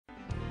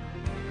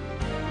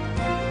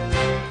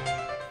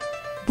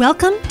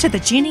Welcome to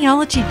the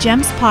Genealogy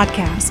Gems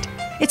podcast.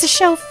 It's a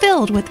show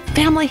filled with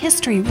family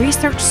history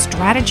research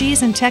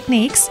strategies and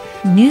techniques,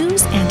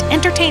 news and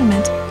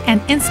entertainment,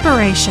 and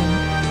inspiration.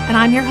 And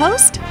I'm your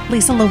host,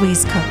 Lisa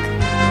Louise Cook.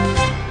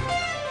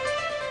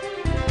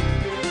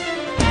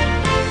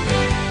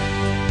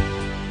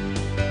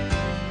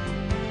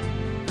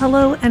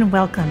 Hello and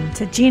welcome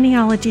to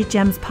Genealogy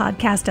Gems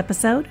podcast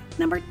episode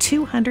number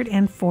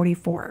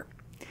 244.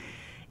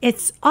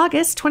 It's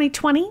August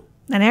 2020,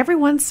 and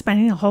everyone's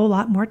spending a whole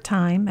lot more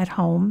time at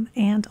home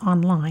and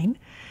online.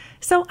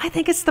 So I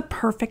think it's the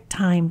perfect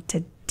time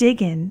to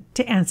dig in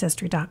to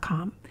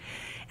Ancestry.com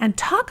and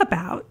talk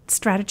about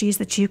strategies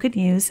that you could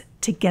use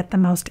to get the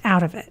most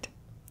out of it.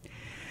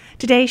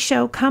 Today's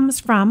show comes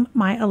from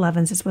my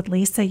 11s is with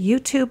Lisa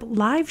YouTube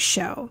live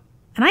show,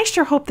 and I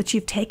sure hope that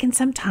you've taken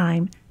some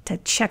time to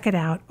check it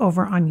out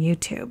over on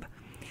YouTube.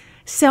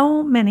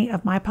 So many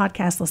of my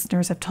podcast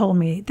listeners have told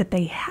me that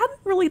they hadn't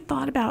really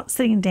thought about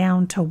sitting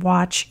down to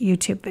watch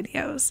YouTube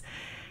videos.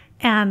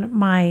 And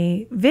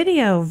my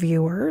video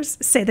viewers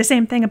say the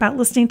same thing about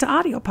listening to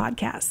audio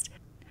podcasts.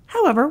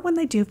 However, when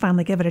they do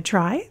finally give it a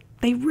try,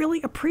 they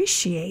really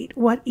appreciate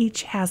what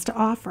each has to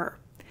offer.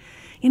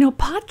 You know,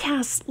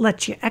 podcasts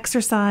let you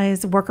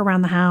exercise, work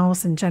around the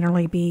house, and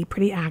generally be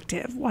pretty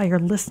active while you're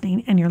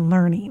listening and you're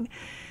learning.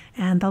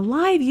 And the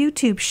live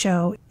YouTube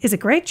show is a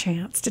great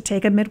chance to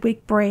take a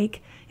midweek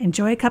break,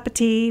 enjoy a cup of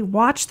tea,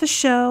 watch the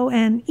show,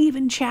 and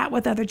even chat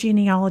with other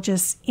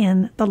genealogists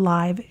in the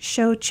live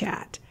show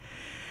chat.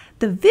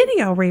 The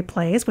video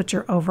replays, which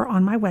are over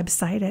on my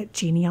website at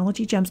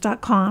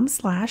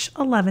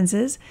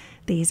genealogygems.com/11s,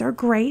 these are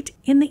great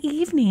in the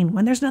evening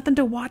when there's nothing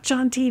to watch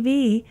on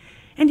TV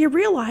and you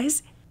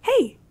realize,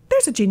 hey,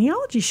 there's a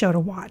genealogy show to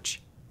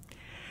watch.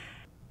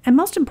 And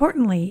most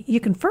importantly, you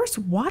can first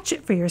watch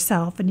it for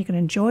yourself and you can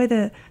enjoy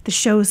the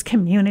show's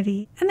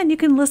community, and then you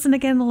can listen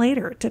again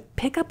later to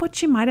pick up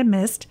what you might have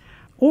missed,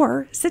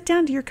 or sit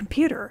down to your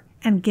computer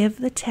and give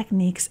the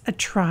techniques a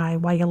try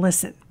while you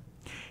listen.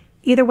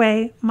 Either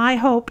way, my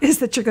hope is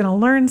that you're going to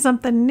learn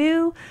something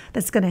new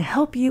that's going to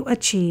help you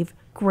achieve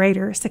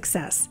greater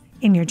success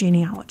in your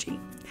genealogy.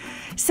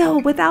 So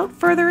without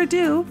further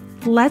ado,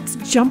 let's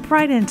jump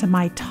right into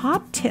my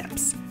top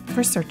tips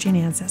for searching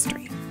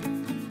ancestry.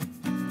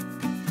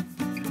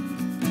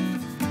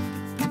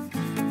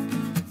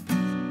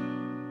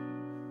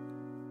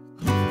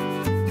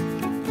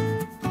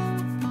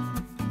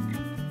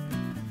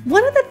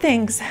 One of the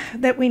things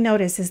that we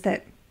notice is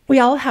that we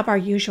all have our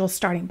usual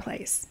starting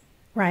place,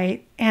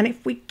 right? And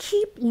if we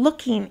keep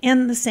looking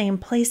in the same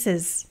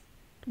places,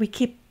 we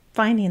keep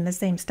finding the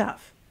same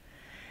stuff.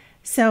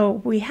 So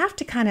we have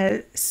to kind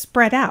of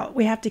spread out.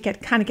 We have to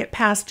get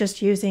past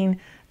just using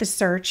the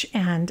search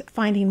and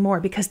finding more,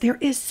 because there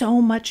is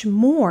so much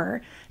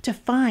more to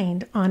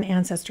find on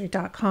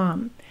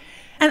Ancestry.com.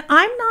 And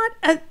I'm not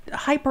a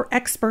hyper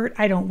expert.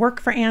 I don't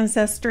work for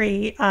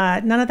Ancestry,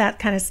 none of that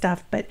kind of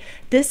stuff. But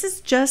this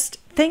is just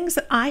things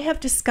that I have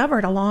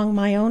discovered along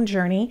my own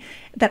journey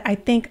that I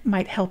think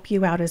might help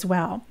you out as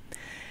well.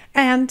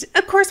 And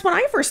of course, when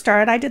I first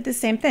started, I did the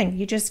same thing.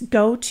 You just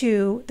go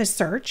to the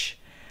search,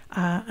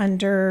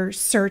 under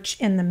search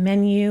in the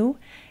menu,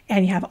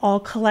 and you have all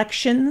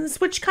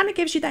collections, which kind of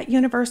gives you that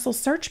universal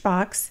search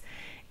box.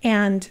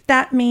 And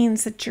that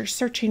means that you're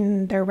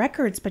searching their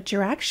records, but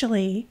you're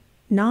actually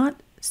not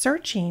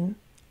searching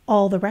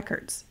all the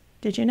records.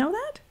 Did you know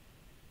that?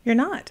 You're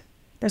not.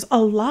 There's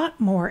a lot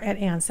more at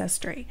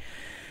Ancestry.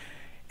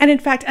 And in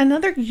fact,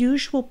 another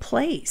usual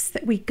place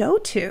that we go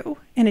to,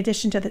 in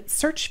addition to the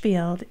search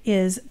field,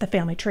 is the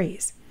family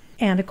trees.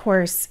 And of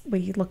course,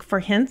 we look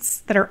for hints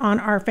that are on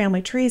our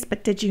family trees,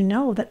 but did you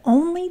know that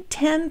only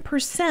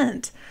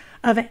 10%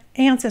 of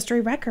Ancestry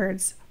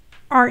records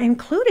are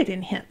included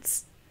in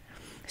hints?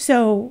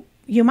 So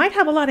you might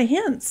have a lot of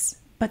hints,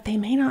 but they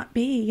may not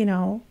be,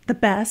 the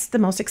best, the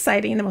most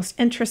exciting, the most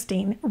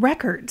interesting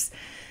records.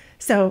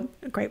 So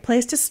a great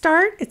place to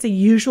start. It's a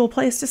usual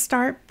place to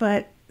start,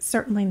 but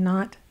certainly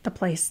not the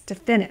place to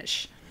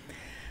finish.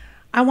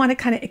 I want to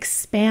kind of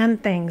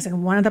expand things,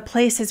 and one of the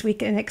places we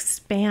can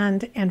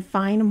expand and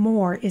find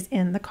more is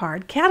in the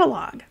card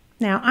catalog.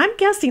 Now, I'm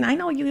guessing, I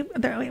know we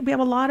have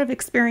a lot of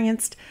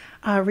experienced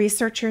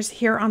researchers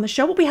here on the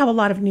show, but we have a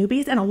lot of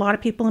newbies and a lot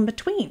of people in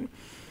between.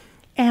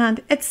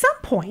 And at some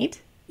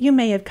point, you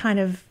may have kind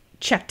of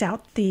checked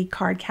out the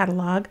card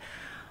catalog,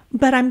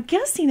 but I'm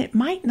guessing it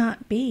might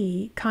not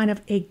be kind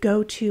of a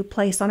go-to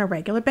place on a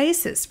regular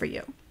basis for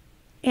you.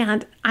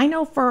 And I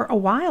know for a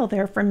while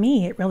there, for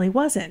me, it really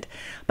wasn't,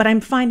 but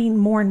I'm finding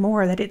more and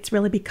more that it's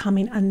really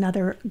becoming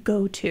another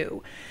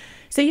go-to.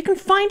 So you can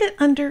find it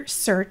under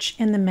search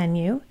in the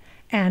menu,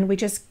 and we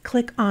just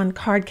click on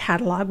card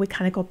catalog. We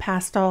kind of go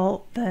past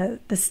all the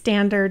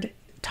standard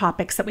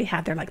topics that we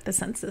had there, like the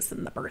census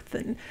and the birth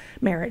and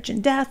marriage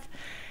and death.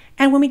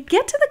 And when we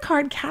get to the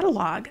card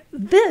catalog,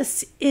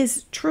 this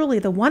is truly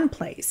the one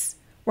place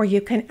where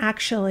you can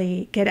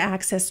actually get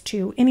access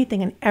to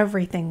anything and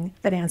everything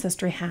that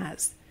Ancestry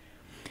has.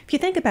 If you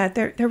think about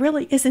it, there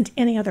really isn't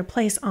any other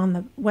place on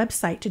the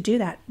website to do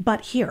that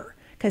but here.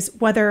 Because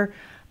whether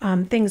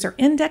things are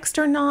indexed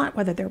or not,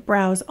 whether they're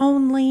browse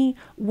only,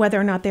 whether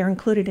or not they're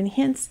included in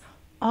hints.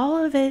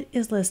 All of it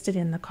is listed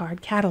in the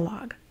card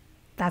catalog.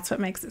 That's what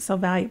makes it so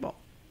valuable.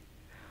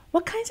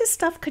 What kinds of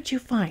stuff could you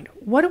find?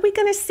 What are we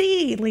going to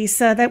see,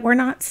 Lisa, that we're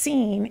not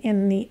seeing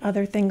in the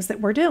other things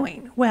that we're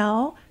doing?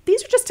 Well,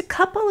 these are just a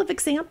couple of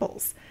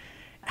examples.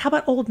 How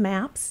about old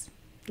maps?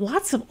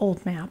 Lots of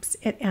old maps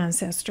at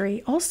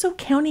Ancestry. Also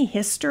county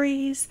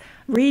histories,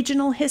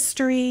 regional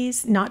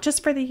histories, not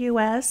just for the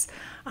U.S.,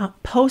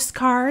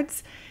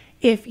 postcards.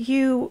 If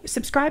you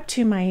subscribe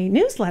to my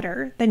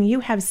newsletter, then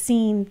you have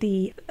seen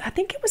I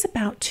think it was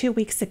about 2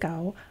 weeks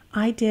ago,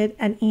 I did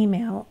an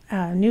email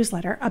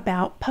newsletter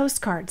about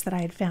postcards that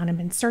I had found and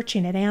been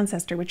searching at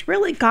Ancestry, which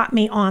really got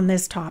me on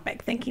this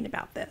topic, thinking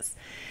about this.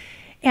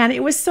 And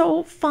it was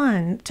so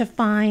fun to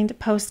find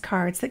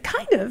postcards that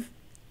kind of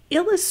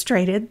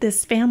illustrated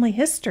this family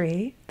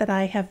history that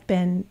I have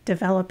been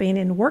developing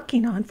and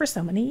working on for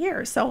so many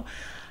years. So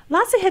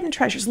lots of hidden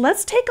treasures.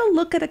 Let's take a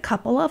look at a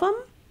couple of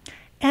them.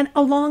 And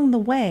along the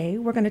way,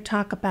 we're going to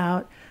talk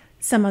about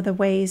some of the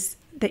ways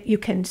that you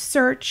can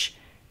search,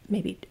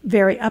 maybe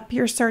vary up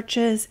your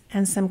searches,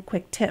 and some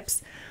quick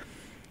tips.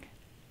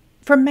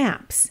 For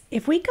maps,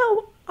 if we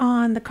go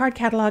on the card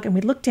catalog and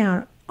we look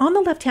down, on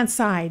the left-hand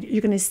side,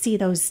 you're going to see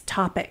those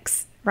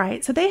topics,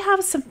 right? So they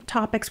have some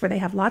topics where they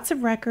have lots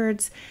of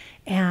records,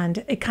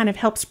 and it kind of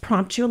helps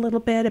prompt you a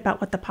little bit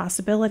about what the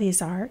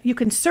possibilities are. You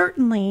can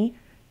certainly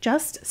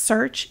just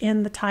search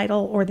in the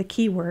title or the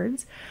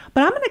keywords,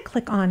 but I'm going to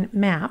click on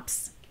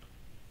maps.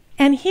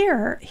 And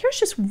here's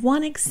just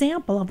one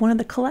example of one of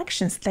the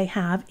collections that they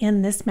have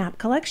in this map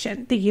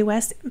collection, the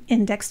U.S.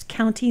 Indexed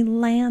County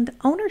Land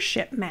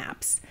Ownership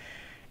Maps.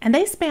 And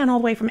they span all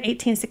the way from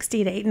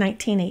 1860 to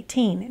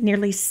 1918,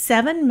 nearly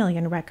 7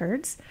 million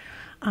records,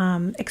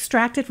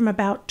 extracted from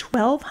about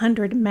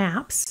 1,200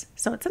 maps.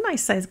 So it's a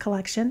nice size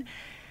collection.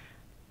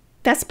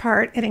 Best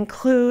part, it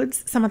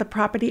includes some of the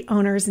property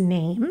owners'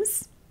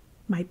 names,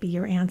 might be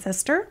your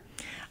ancestor,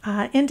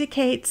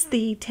 indicates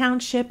the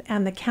township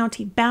and the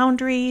county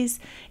boundaries.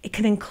 It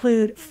can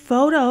include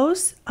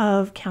photos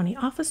of county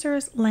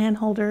officers,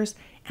 landholders,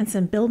 and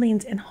some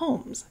buildings and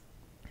homes.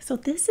 So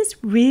this is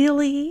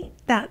really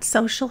that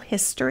social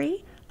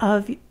history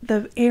of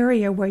the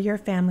area where your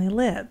family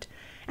lived.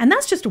 And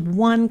that's just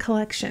one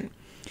collection.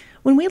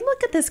 When we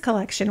look at this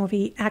collection,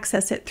 we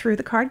access it through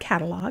the card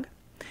catalog.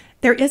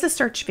 There is a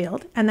search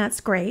field, and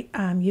that's great.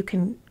 You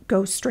can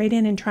go straight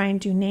in and try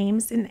and do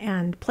names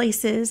and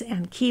places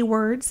and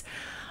keywords.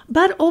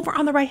 But over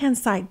on the right-hand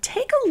side,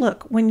 take a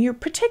look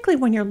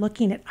particularly when you're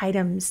looking at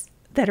items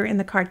that are in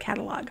the card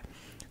catalog.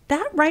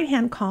 That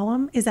right-hand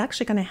column is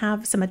actually going to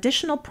have some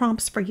additional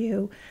prompts for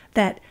you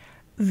that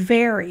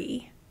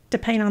vary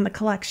depending on the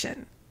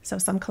collection. So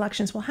some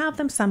collections will have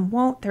them, some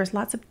won't. There's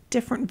lots of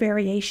different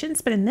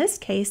variations, but in this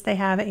case, they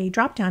have a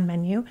drop-down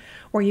menu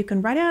where you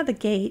can right out of the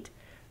gate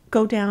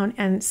go down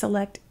and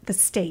select the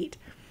state.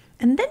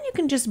 And then you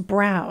can just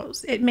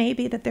browse. It may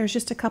be that there's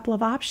just a couple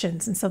of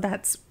options, and so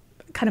that's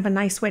kind of a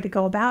nice way to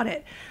go about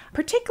it,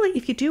 particularly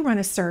if you do run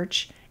a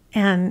search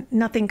and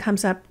nothing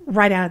comes up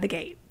right out of the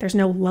gate. There's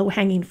no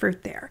low-hanging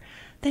fruit there.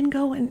 Then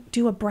go and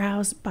do a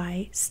browse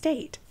by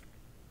state.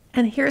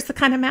 And here's the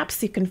kind of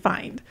maps you can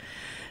find.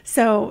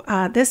 So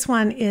this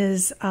one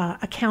is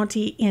a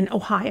county in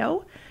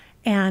Ohio,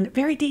 and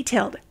very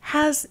detailed,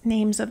 has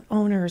names of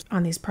owners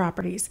on these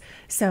properties.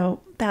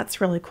 So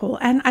that's really cool.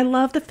 And I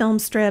love the film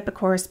strip, of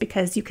course,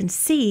 because you can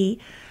see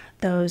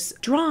those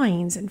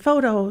drawings and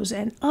photos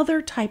and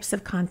other types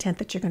of content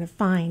that you're going to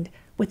find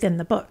within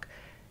the book.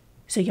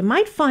 So you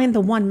might find the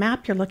one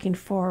map you're looking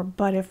for,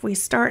 but if we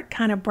start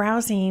kind of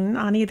browsing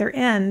on either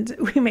end,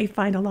 we may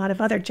find a lot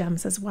of other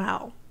gems as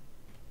well.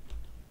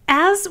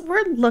 As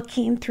we're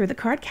looking through the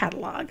card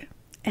catalog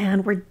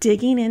and we're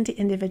digging into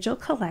individual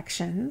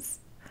collections,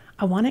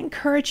 I want to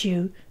encourage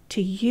you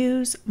to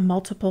use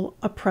multiple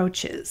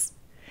approaches.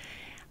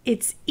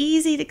 It's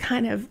easy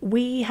to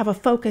we have a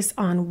focus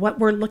on what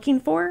we're looking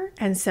for,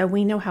 and so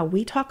we know how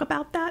we talk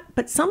about that,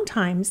 but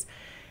sometimes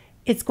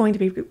it's going to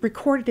be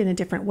recorded in a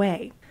different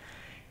way.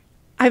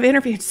 I've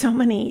interviewed so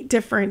many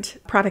different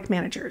product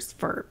managers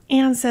for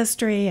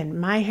Ancestry and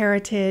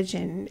MyHeritage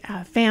and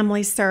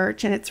Family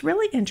Search, and it's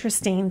really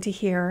interesting to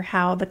hear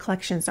how the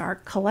collections are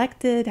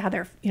collected, how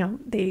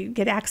they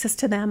get access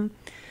to them.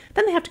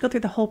 Then they have to go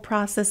through the whole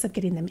process of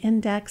getting them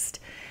indexed.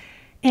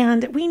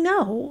 And we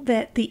know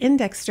that the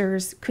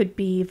indexers could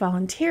be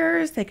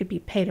volunteers, they could be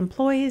paid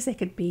employees, they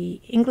could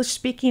be English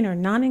speaking or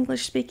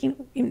non-English speaking.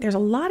 There's a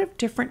lot of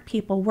different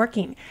people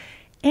working,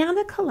 and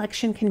a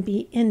collection can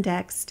be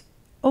indexed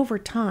over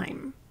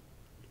time.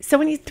 So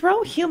when you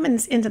throw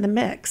humans into the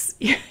mix,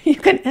 you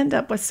can end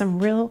up with some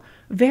real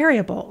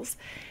variables.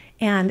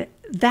 And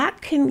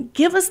that can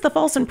give us the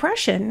false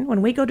impression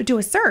when we go to do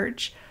a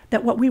search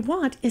that what we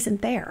want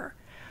isn't there.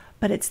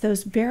 But it's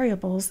those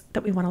variables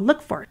that we want to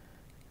look for.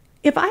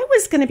 If I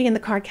was going to be in the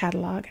card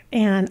catalog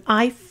and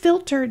I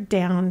filtered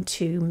down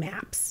to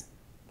maps,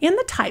 in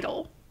the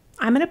title,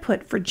 I'm going to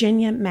put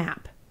Virginia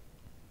map.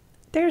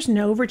 There's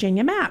no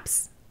Virginia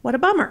maps. What a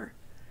bummer.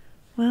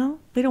 Well,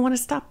 we don't want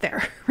to stop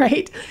there,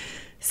 right?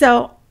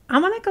 So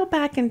I'm going to go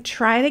back and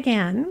try it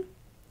again.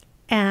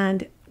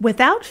 And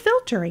without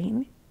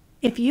filtering,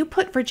 if you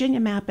put Virginia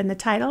map in the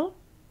title,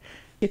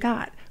 you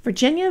got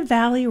Virginia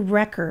Valley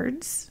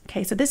Records.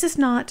 Okay, so this is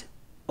not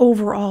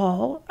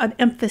overall an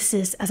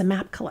emphasis as a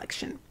map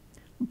collection,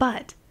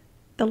 but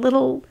the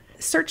little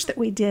search that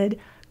we did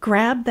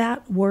grabbed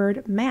that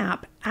word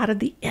map out of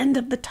the end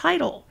of the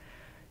title.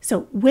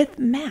 So with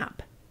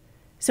map.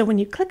 So when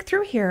you click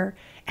through here,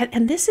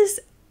 and this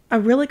is a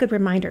really good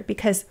reminder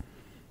because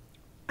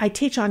I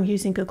teach on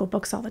using Google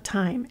Books all the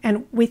time,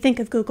 and we think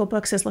of Google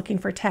Books as looking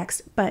for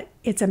text, but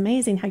it's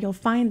amazing how you'll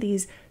find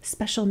these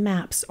special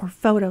maps or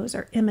photos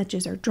or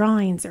images or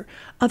drawings or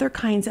other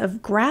kinds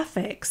of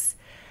graphics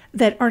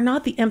that are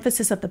not the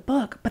emphasis of the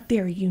book, but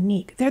they're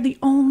unique. They're the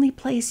only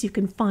place you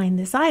can find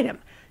this item.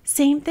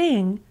 Same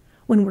thing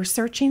when we're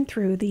searching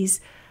through these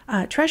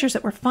treasures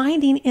that we're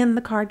finding in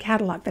the card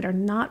catalog that are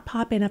not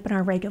popping up in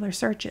our regular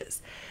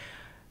searches.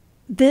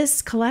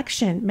 This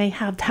collection may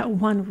have that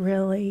one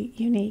really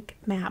unique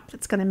map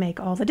that's going to make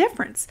all the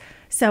difference.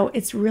 So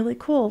it's really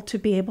cool to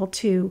be able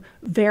to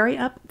vary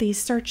up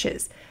these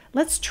searches.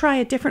 Let's try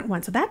a different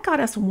one. So that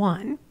got us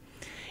one.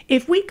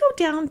 If we go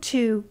down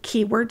to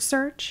keyword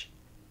search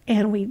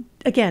and we,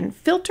 again,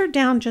 filter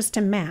down just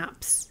to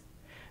maps,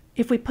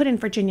 if we put in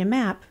Virginia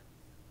map,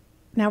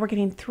 now we're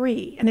getting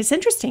 3. And it's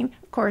interesting,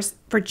 of course,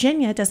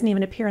 Virginia doesn't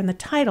even appear in the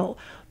title.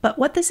 But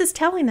what this is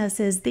telling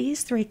us is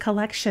these 3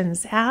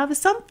 collections have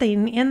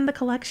something in the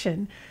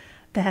collection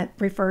that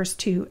refers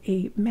to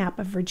a map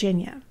of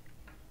Virginia.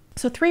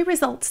 So 3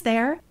 results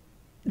there.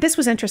 This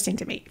was interesting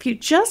to me. If you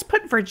just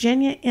put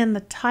Virginia in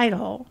the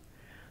title,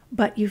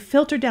 but you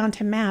filter down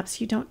to maps,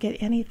 you don't get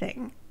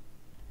anything.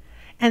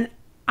 And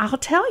I'll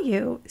tell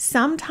you,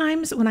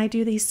 sometimes when I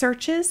do these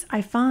searches,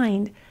 I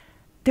find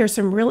there's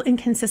some real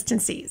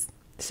inconsistencies.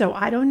 So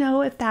I don't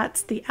know if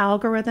that's the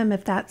algorithm,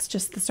 if that's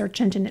just the search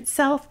engine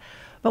itself,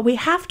 but we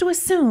have to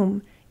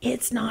assume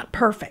it's not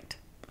perfect,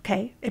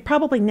 okay? It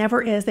probably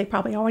never is. They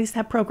probably always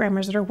have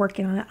programmers that are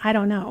working on it. I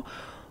don't know.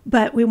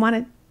 But we want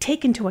to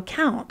take into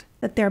account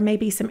that there may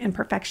be some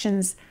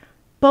imperfections,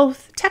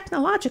 both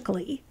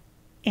technologically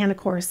and, of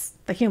course,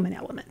 the human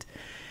element.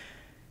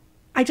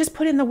 I just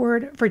put in the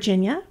word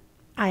Virginia.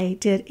 I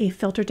did a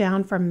filter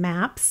down for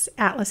maps,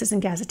 atlases,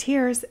 and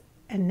gazetteers,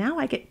 and now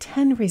I get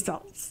 10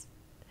 results.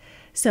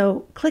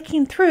 So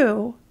clicking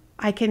through,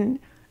 I can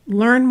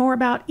learn more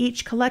about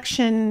each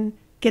collection,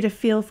 get a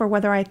feel for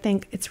whether I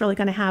think it's really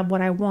going to have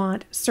what I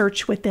want,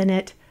 search within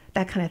it,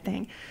 that kind of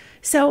thing.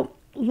 So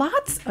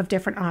lots of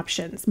different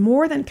options,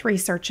 more than 3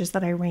 searches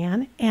that I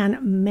ran,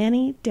 and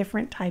many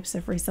different types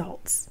of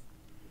results.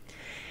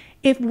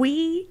 If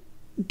we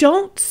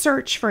don't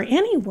search for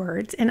any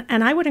words, and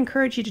I would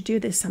encourage you to do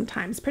this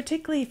sometimes,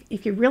 particularly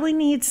if you really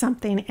need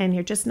something and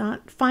you're just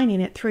not finding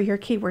it through your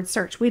keyword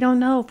search. We don't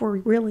know if we're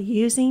really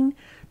using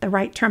the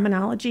right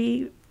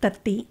terminology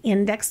that the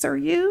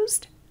indexer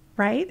used,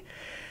 right?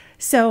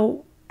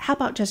 So how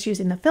about just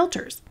using the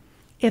filters?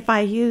 If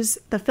I use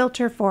the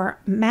filter for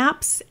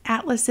maps,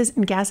 atlases,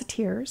 and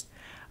gazetteers,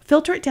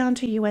 filter it down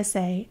to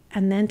USA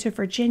and then to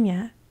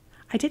Virginia,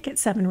 I did get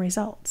 7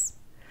 results.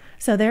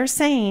 So they're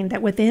saying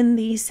that within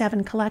these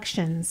 7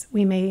 collections,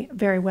 we may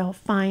very well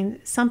find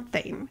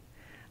something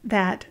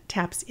that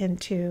taps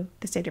into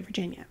the state of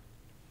Virginia.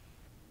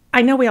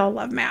 I know we all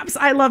love maps.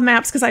 I love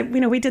maps because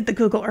we did the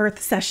Google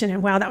Earth session,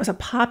 and wow, that was a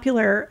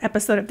popular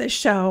episode of this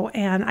show,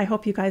 and I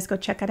hope you guys go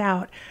check it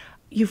out.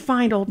 You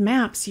find old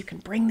maps, you can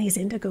bring these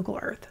into Google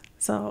Earth.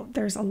 So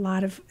there's a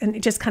lot of,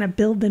 and just kind of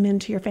build them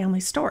into your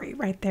family story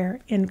right there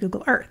in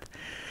Google Earth.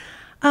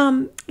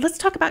 Let's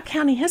talk about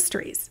county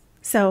histories.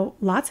 So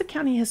lots of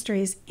county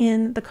histories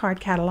in the card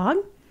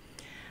catalog.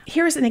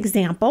 Here's an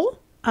example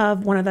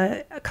of one of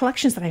the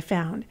collections that I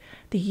found.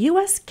 The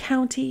U.S.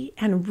 County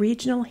and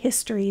Regional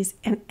Histories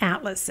and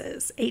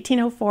Atlases,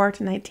 1804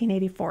 to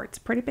 1984. It's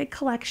a pretty big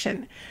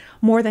collection.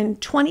 More than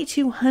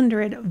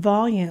 2,200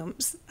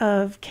 volumes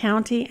of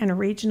county and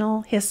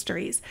regional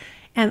histories,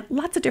 and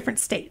lots of different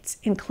states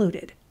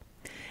included.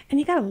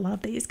 And you gotta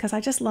love these because I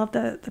just love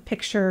the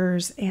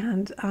pictures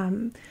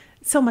and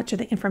so much of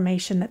the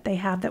information that they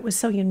have that was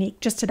so unique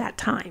just to that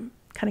time.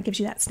 Kind of gives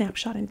you that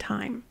snapshot in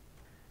time.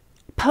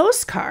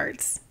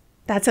 Postcards,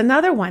 that's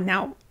another one.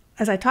 Now,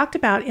 as I talked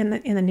about in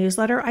the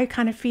newsletter, I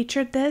kind of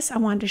featured this. I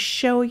wanted to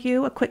show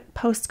you a quick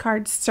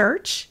postcard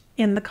search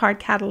in the card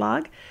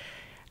catalog.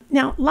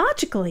 Now,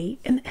 logically,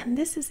 and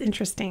this is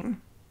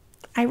interesting,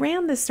 I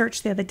ran this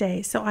search the other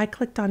day, so I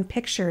clicked on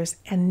pictures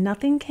and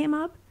nothing came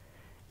up.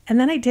 And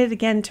then I did it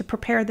again to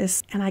prepare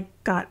this, and I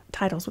got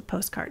titles with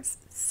postcards.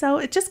 So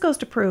it just goes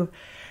to prove,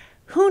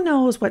 who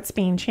knows what's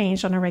being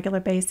changed on a regular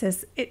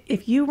basis.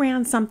 If you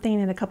ran something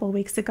in a couple of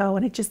weeks ago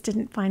and it just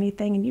didn't find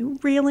anything and you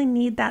really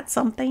need that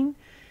something,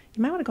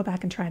 you might want to go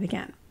back and try it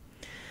again.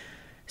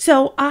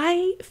 So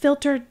I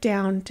filtered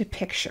down to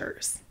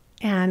pictures.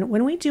 And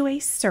when we do a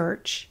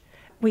search,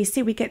 we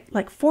get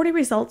like 40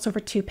 results over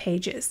 2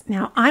 pages.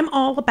 Now, I'm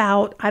all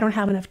about, I don't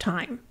have enough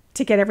time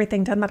to get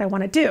everything done that I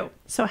want to do.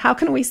 So how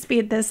can we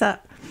speed this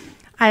up?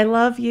 I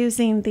love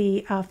using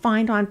the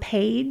find on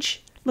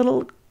page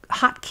little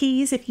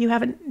hotkeys. If you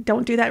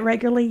don't do that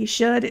regularly, you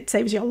should. It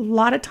saves you a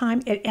lot of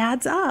time. It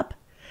adds up.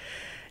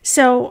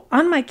 So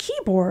on my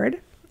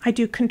keyboard, I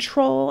do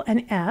Control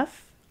and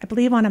F. I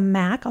believe on a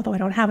Mac, although I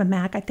don't have a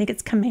Mac, I think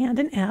it's Command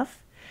and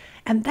F.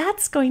 And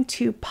that's going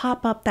to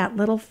pop up that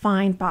little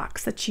find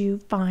box that you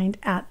find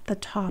at the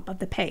top of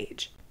the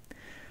page.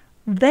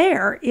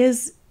 There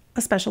is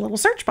a special little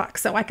search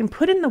box. So I can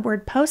put in the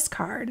word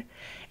postcard,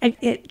 and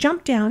it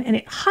jumped down and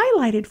it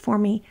highlighted for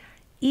me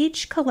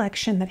each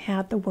collection that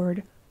had the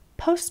word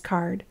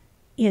postcard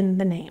in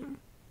the name.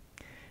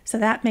 So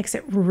that makes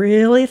it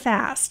really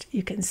fast.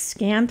 You can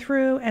scan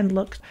through and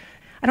look.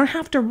 I don't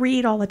have to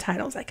read all the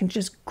titles. I can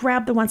just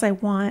grab the ones I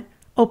want,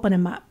 open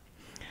them up.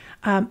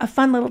 A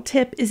fun little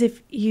tip is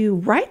if you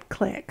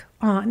right-click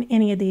on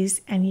any of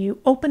these and you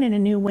open in a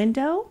new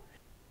window,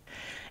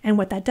 and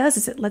what that does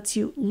is it lets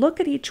you look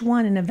at each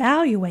one and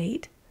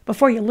evaluate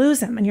before you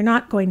lose them, and you're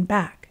not going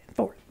back and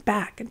forth,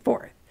 back and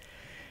forth.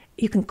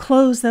 You can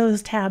close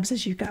those tabs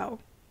as you go.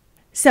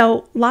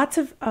 So lots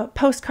of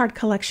postcard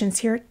collections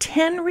here,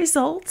 10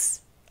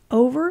 results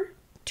over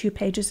 2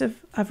 pages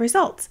of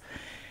results.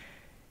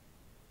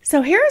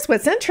 So here's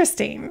what's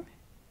interesting.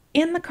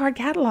 In the card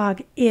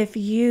catalog, if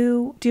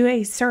you do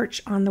a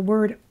search on the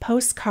word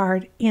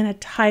postcard in a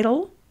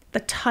title, the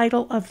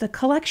title of the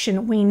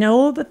collection, we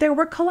know that there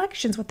were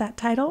collections with that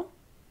title.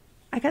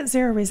 I got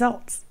 0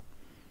 results.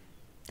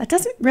 That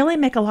doesn't really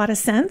make a lot of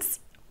sense,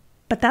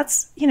 but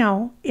that's,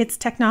 it's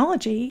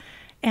technology.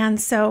 And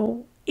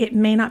so it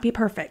may not be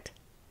perfect.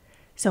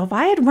 So if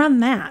I had run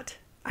that,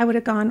 I would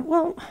have gone,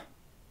 well,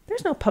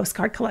 there's no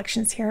postcard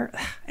collections here,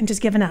 and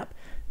just given up.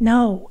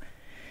 No.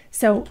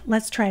 So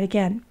let's try it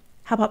again.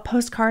 How about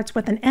postcards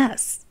with an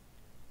S?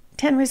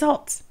 10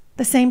 results,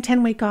 the same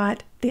 10 we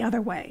got the other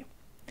way.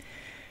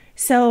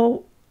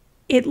 So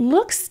it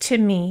looks to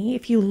me,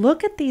 if you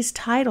look at these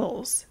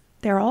titles,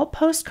 they're all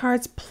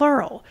postcards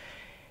plural.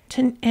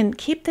 And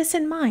keep this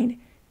in mind,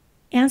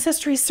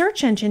 Ancestry's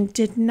search engine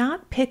did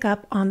not pick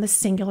up on the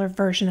singular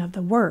version of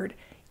the word.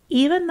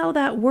 Even though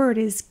that word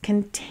is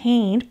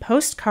contained,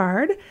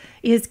 postcard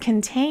is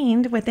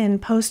contained within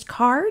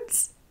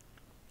postcards,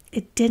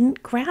 it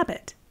didn't grab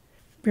it.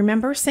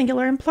 Remember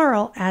singular and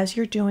plural as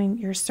you're doing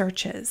your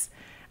searches.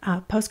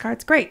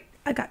 Postcards, great.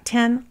 I got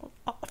 10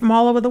 from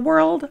all over the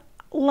world.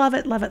 Love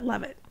it, love it,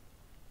 love it.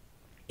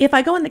 If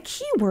I go in the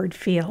keyword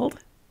field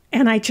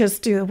and I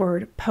just do the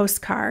word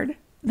postcard,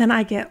 then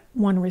I get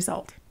 1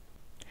 result.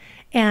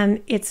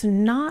 And it's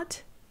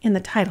not in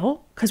the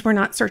title because we're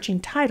not searching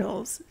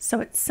titles.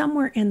 So it's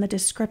somewhere in the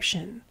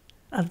description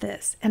of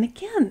this. And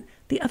again,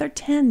 the other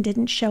 10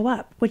 didn't show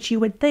up, which you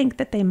would think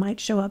that they might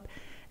show up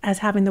as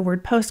having the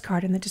word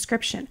postcard in the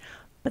description.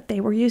 But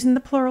they were using the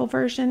plural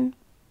version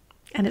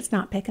and it's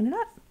not picking it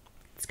up.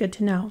 It's good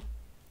to know.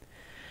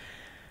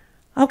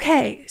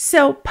 Okay,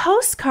 so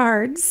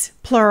postcards,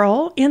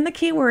 plural, in the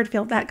keyword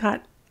field, that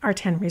got our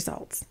 10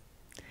 results.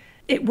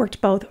 It worked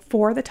both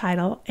for the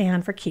title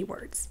and for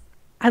keywords.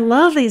 I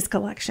love these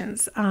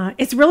collections.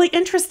 It's really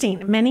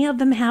interesting. Many of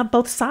them have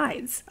both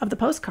sides of the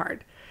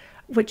postcard,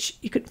 which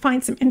you could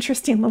find some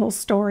interesting little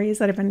stories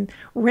that have been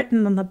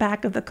written on the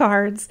back of the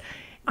cards.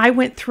 I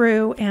went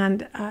through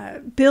and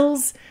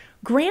Bill's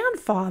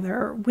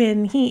grandfather,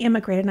 when he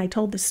immigrated, and I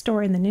told this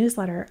story in the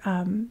newsletter,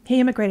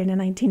 he immigrated in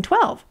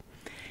 1912.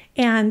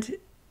 And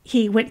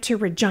he went to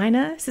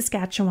Regina,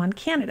 Saskatchewan,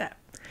 Canada.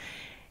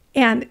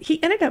 And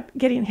he ended up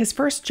getting his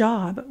first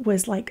job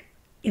was like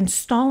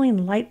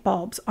installing light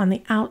bulbs on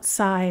the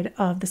outside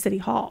of the city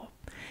hall.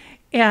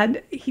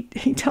 And he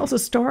tells a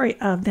story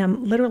of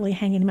them literally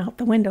hanging him out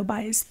the window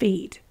by his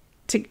feet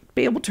to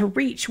be able to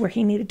reach where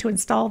he needed to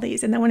install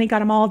these. And then when he got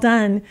them all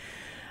done,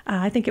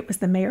 I think it was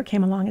the mayor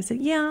came along and said,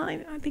 yeah,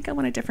 I think I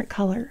want a different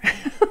color.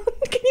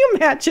 Can you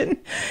imagine?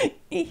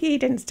 He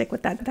didn't stick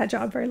with that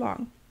job very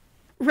long.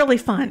 Really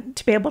fun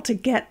to be able to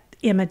get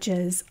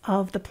images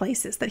of the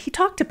places that he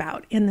talked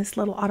about in this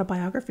little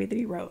autobiography that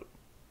he wrote.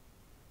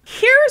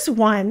 Here's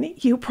one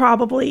you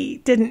probably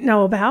didn't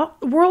know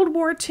about, World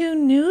War II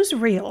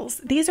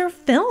newsreels. These are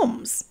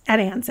films at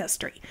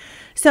Ancestry.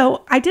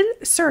 So I did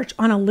a search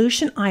on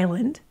Aleutian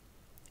Island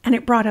and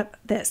it brought up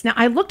this. Now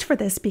I looked for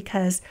this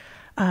because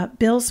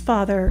Bill's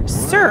father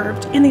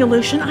served in the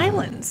Aleutian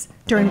Islands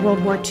during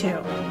World War II.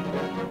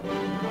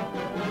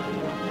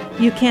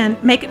 You can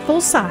make it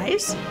full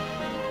size.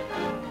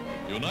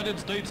 United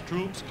States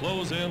troops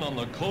close in on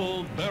the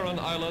cold, barren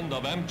island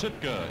of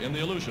Amchitka in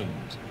the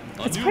Aleutians.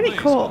 It's pretty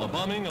cool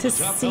to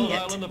see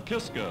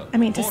it. I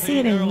mean, to see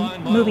it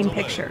in moving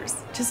pictures,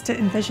 just to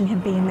envision him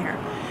being there.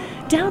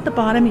 Down at the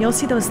bottom, you'll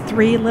see those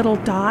 3 little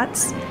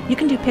dots. You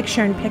can do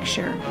picture in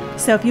picture.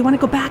 So if you want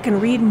to go back and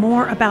read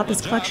more about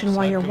this collection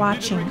while you're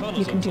watching,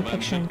 you can do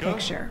picture in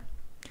picture.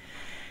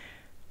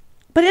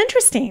 But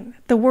interesting,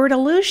 the word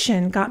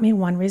Aleutian got me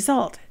 1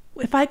 result.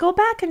 If I go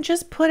back and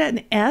just put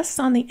an S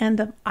on the end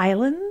of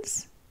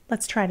islands,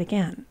 let's try it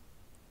again.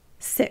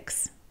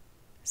 6.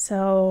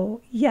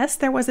 So yes,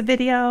 there was a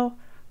video.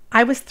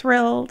 I was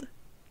thrilled.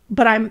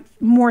 but I'm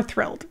more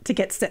thrilled to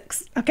get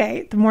 6.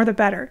 Okay, the more the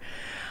better.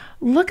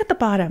 Look at the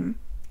bottom.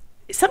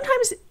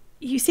 Sometimes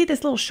you see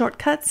these little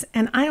shortcuts,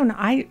 and I don't know,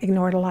 I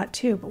ignore it a lot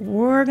too, but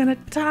we're going to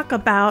talk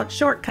about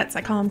shortcuts.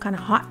 I call them kind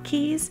of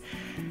hotkeys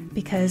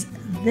because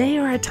they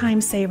are a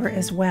time saver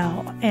as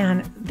well.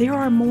 And there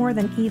are more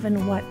than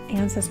even what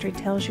Ancestry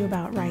tells you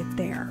about right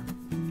there.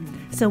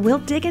 So we'll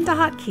dig into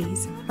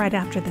hotkeys right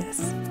after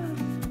this.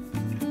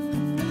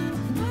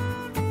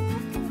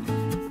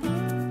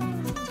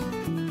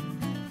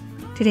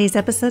 Today's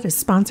episode is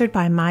sponsored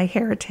by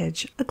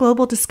MyHeritage, a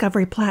global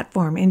discovery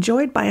platform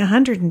enjoyed by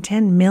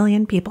 110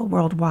 million people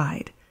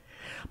worldwide.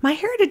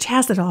 MyHeritage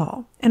has it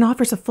all and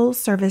offers a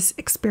full-service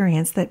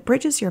experience that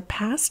bridges your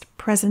past,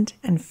 present,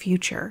 and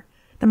future.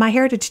 The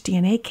MyHeritage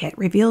DNA Kit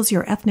reveals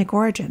your ethnic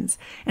origins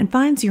and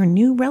finds your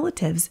new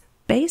relatives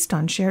based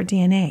on shared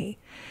DNA.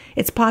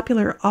 It's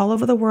popular all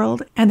over the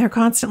world, and their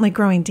constantly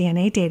growing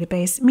DNA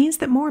database means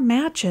that more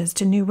matches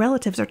to new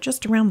relatives are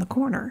just around the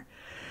corner.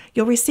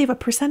 You'll receive a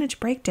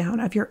percentage breakdown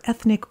of your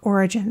ethnic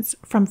origins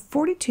from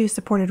 42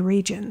 supported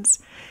regions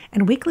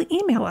and weekly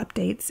email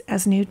updates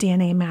as new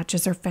DNA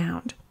matches are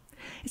found.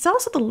 It's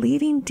also the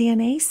leading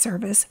DNA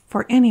service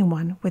for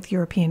anyone with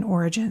European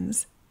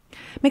origins.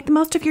 Make the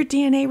most of your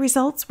DNA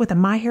results with a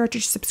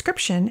MyHeritage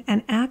subscription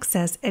and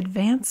access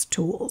advanced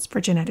tools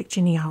for genetic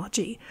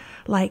genealogy,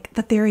 like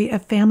the theory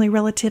of family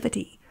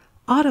relativity,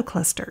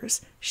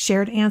 autoclusters,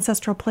 shared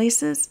ancestral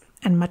places,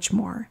 and much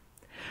more.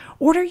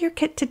 Order your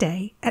kit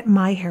today at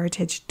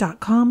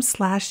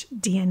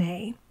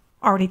myheritage.com/DNA.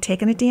 Already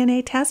taken a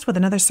DNA test with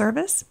another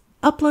service?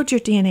 Upload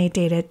your DNA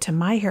data to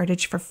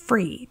MyHeritage for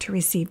free to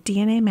receive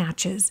DNA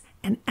matches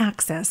and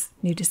access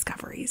new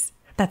discoveries.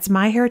 That's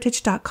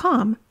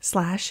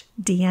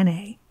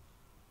myheritage.com/DNA.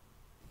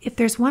 If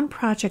there's one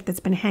project that's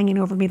been hanging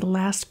over me the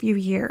last few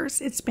years,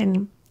 it's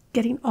been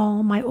getting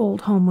all my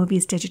old home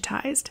movies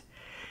digitized.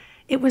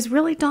 It was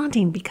really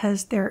daunting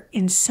because they're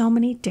in so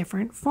many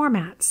different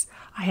formats.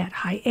 I had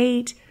high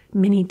 8,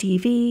 mini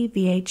DV,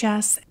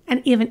 VHS,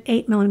 and even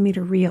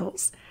 8mm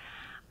reels.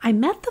 I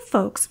met the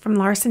folks from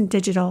Larson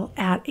Digital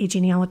at a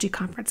genealogy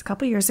conference a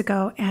couple years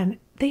ago, and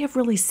they have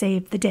really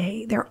saved the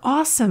day. They're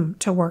awesome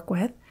to work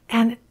with,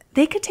 and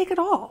they could take it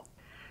all.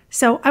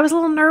 So I was a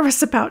little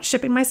nervous about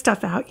shipping my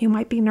stuff out. You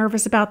might be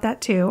nervous about that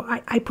too.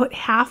 I put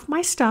half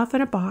my stuff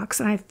in a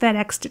box and I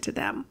FedExed it to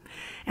them.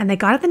 And they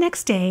got it the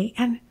next day,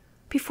 and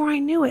before I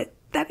knew it,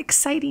 that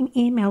exciting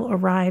email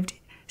arrived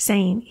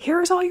saying,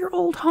 here's all your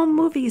old home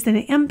movies in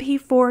an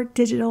MP4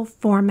 digital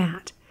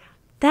format.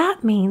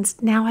 That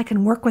means now I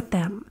can work with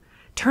them,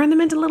 turn them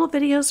into little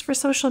videos for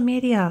social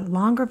media,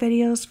 longer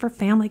videos for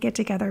family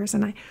get-togethers,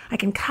 and I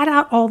can cut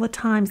out all the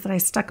times that I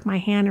stuck my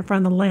hand in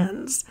front of the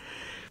lens.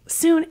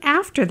 Soon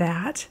after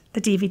that, the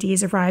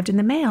DVDs arrived in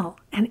the mail,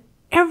 and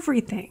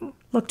everything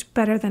looked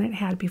better than it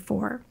had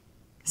before.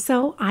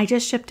 So I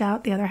just shipped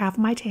out the other half of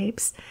my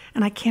tapes,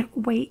 and I can't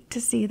wait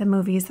to see the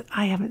movies that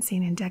I haven't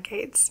seen in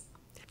decades.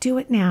 Do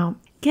it now.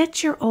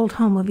 Get your old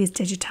home movies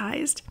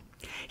digitized.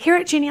 Here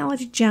at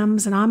Genealogy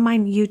Gems and on my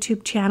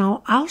YouTube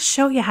channel, I'll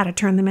show you how to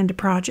turn them into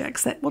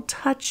projects that will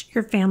touch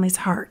your family's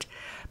heart,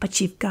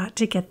 but you've got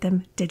to get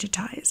them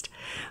digitized.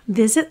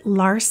 Visit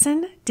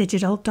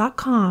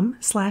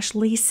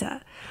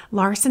larsondigital.com/Lisa.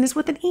 Larson is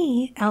with an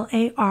E,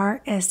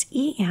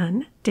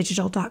 Larsen,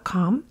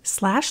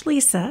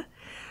 digital.com/Lisa.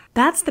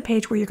 That's the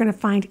page where you're going to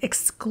find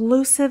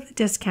exclusive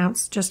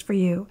discounts just for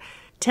you.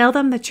 Tell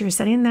them that you're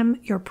sending them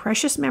your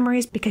precious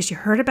memories because you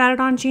heard about it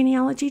on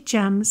Genealogy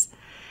Gems,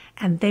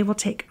 and they will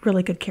take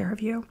really good care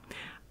of you.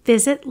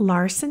 Visit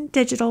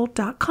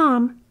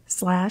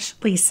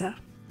larsondigital.com/Lisa.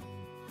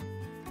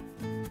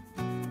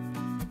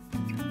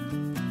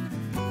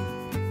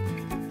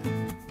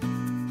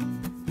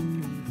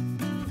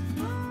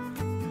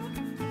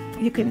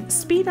 You can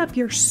speed up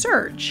your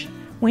search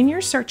when you're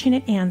searching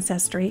at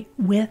Ancestry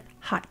with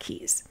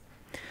hotkeys.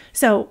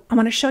 So I'm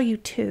going to show you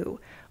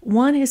two.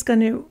 One is going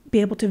to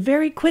be able to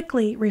very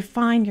quickly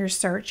refine your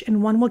search,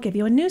 and one will give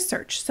you a new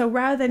search. So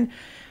rather than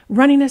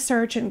running a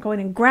search and going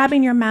and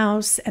grabbing your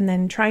mouse and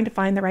then trying to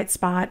find the right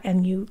spot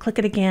and you click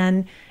it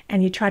again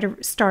and you try to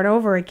start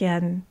over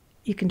again,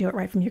 you can do it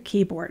right from your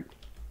keyboard.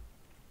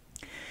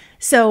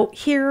 So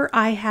here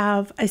I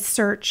have a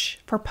search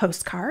for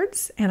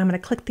postcards, and I'm going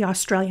to click the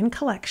Australian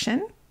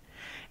collection.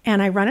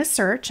 And I run a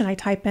search and I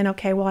type in,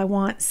 okay, well, I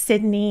want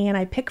Sydney, and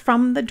I pick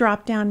from the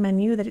drop-down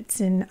menu that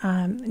it's in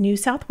New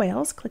South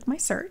Wales, click my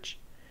search.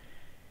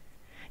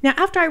 Now,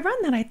 after I run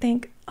that, I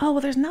think, oh,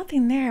 well, there's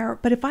nothing there.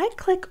 But if I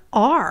click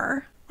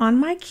R on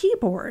my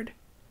keyboard,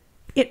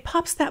 it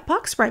pops that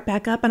box right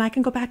back up, and I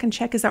can go back and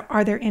check,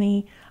 are there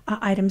any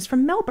items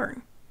from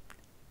Melbourne?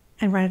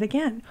 And run it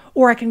again.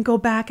 Or I can go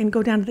back and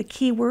go down to the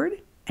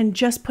keyword and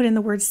just put in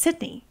the word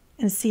Sydney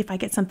and see if I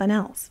get something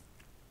else.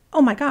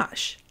 Oh my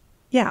gosh.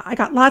 Yeah, I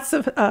got lots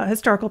of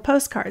historical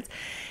postcards.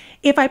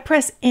 If I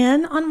press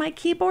N on my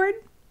keyboard,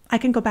 I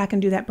can go back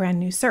and do that brand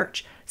new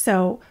search.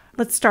 So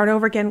let's start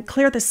over again.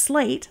 Clear the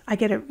slate. I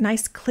get a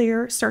nice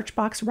clear search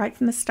box right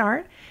from the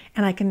start,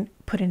 and I can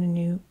put in a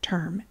new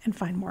term and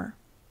find more.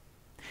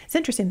 It's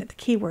interesting that the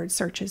keyword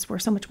searches were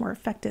so much more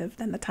effective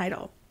than the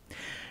title.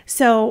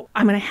 So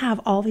I'm going to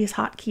have all these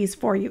hotkeys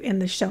for you in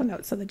the show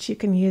notes so that you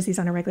can use these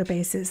on a regular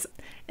basis.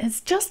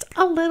 It's just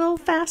a little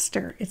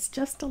faster. It's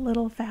just a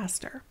little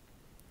faster.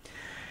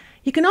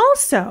 You can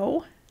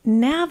also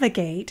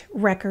navigate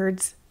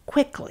records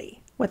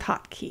quickly with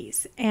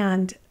hotkeys,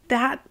 and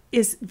that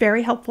is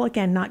very helpful.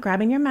 Again, not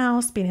grabbing your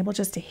mouse, being able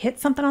just to hit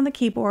something on the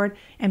keyboard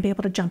and be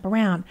able to jump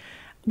around.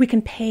 We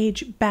can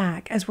page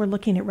back as we're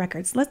looking at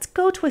records. Let's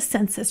go to a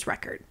census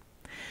record.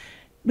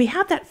 We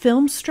have that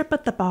film strip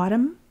at the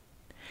bottom.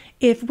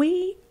 If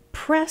we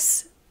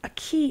press a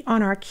key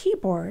on our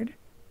keyboard,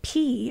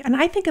 P, and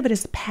I think of it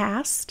as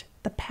past,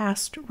 the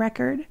past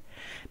record,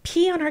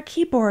 P on our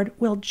keyboard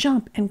will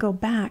jump and go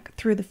back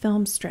through the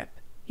film strip.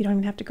 You don't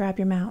even have to grab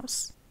your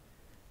mouse.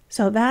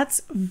 So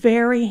that's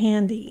very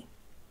handy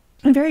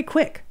and very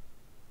quick,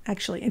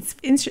 actually. It's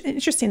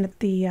interesting that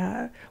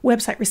the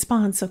website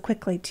responds so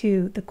quickly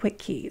to the quick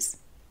keys.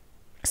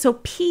 So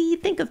P,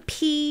 think of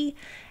P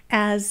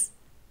as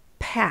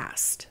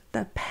past,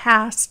 the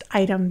past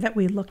item that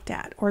we looked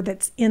at or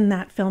that's in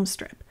that film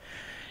strip.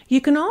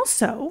 You can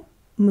also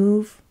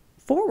move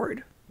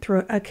forward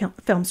through a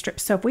film strip.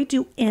 So if we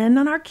do N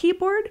on our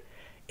keyboard,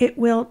 it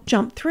will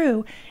jump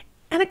through.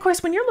 And of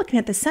course, when you're looking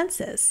at the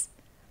census,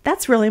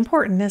 that's really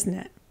important, isn't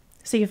it?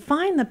 So you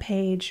find the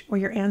page where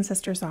your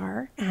ancestors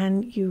are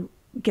and you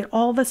get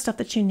all the stuff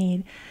that you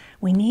need.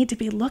 We need to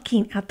be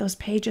looking at those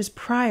pages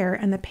prior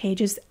and the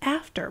pages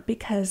after,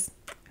 because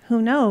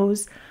who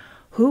knows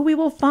who we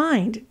will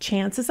find.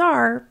 Chances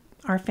are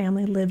our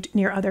family lived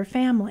near other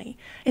family.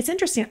 It's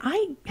interesting.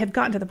 I have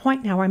gotten to the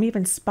point now where I'm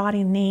even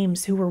spotting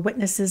names who were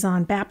witnesses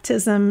on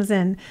baptisms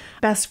and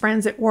best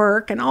friends at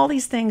work and all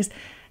these things,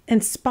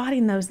 and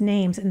spotting those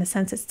names in the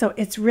census. So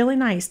it's really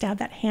nice to have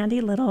that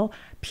handy little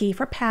P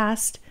for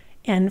past,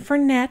 N for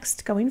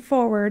next, going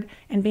forward,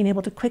 and being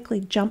able to quickly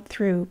jump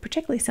through,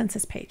 particularly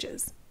census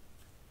pages.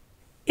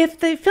 If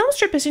the film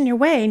strip is in your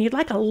way and you'd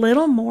like a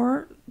little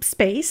more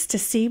space to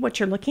see what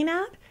you're looking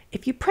at,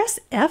 if you press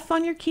F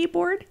on your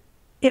keyboard,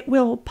 it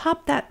will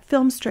pop that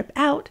film strip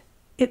out.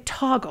 It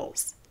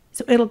toggles,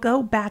 so it'll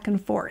go back and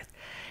forth.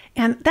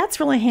 And that's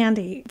really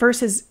handy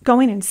versus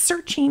going and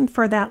searching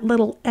for that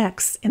little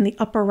X in the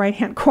upper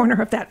right-hand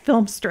corner of that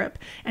film strip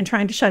and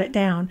trying to shut it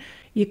down.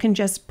 You can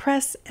just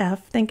press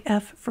F, think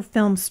F for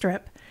film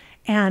strip,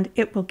 and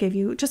it will give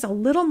you just a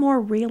little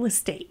more real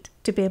estate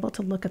to be able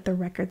to look at the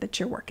record that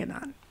you're working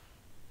on.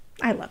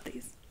 I love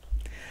these.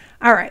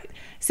 All right,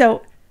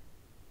 so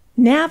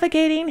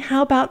navigating,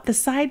 how about the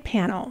side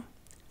panel?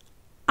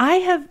 I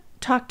have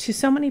talked to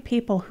so many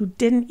people who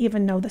didn't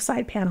even know the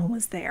side panel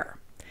was there.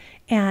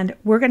 And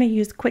we're going to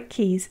use quick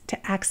keys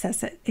to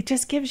access it. It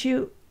just gives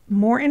you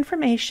more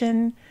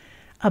information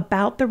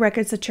about the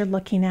records that you're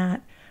looking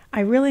at.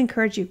 I really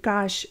encourage you,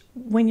 gosh,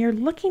 when you're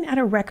looking at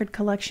a record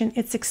collection,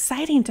 it's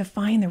exciting to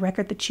find the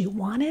record that you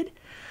wanted,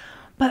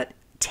 but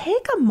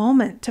take a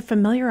moment to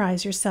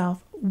familiarize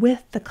yourself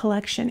with the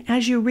collection.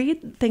 As you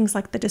read things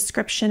like the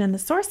description and the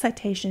source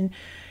citation,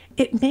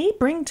 it may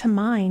bring to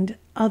mind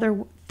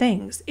other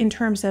things in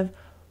terms of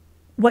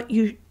what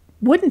you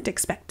wouldn't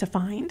expect to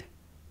find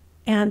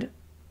and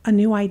a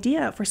new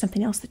idea for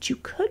something else that you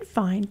could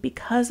find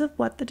because of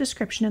what the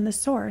description and the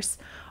source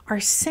are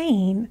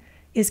saying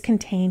is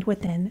contained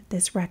within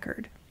this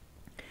record.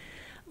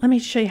 Let me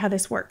show you how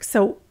this works.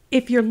 So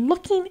if you're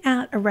looking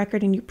at a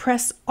record and you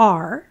press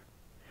R,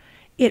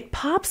 it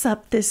pops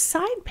up this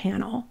side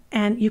panel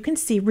and you can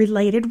see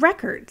related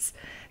records.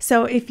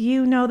 So if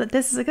you know that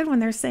this is a good one,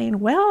 they're saying,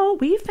 well,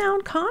 we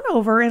found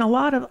Conover in a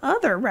lot of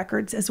other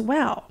records as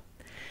well.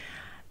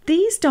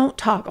 These don't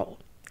toggle.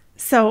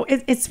 So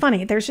it's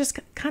funny. There's just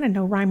kind of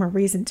no rhyme or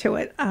reason to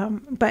it.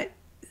 But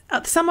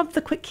some of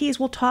the quick keys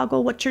will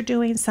toggle what you're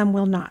doing, some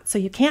will not. So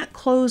you can't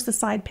close the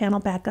side panel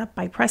back up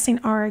by pressing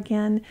R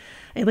again,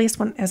 at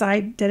least as I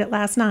did it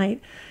last night.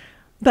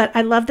 But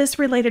I love this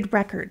related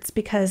records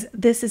because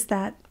this is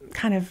that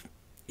kind of,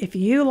 if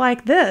you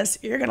like this,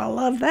 you're going to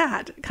love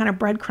that kind of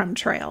breadcrumb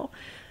trail.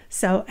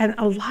 So, and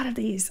a lot of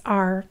these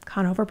are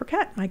Conover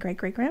Burkett, my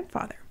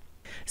great-great-grandfather.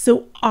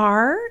 So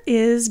R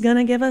is going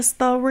to give us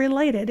the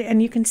related,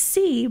 and you can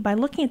see by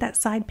looking at that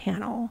side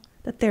panel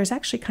that there's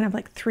actually kind of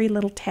like three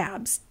little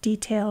tabs: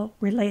 detail,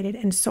 related,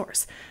 and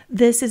source.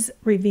 This is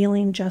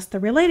revealing just the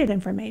related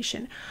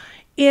information.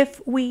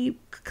 If we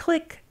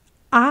click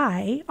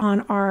I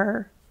on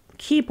our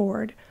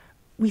keyboard,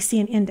 we see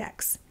an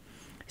index.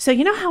 So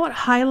you know how it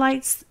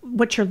highlights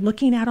what you're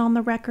looking at on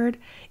the record?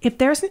 If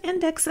there's an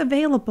index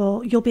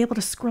available, you'll be able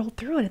to scroll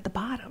through it at the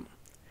bottom.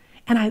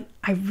 And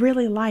I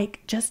really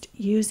like just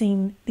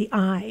using the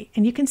I.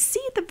 And you can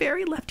see the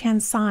very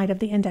left-hand side of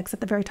the index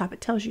at the very top.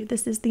 It tells you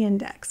this is the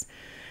index.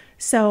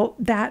 So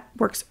that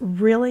works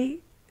really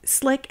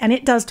slick, and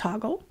it does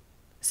toggle.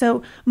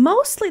 So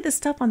mostly the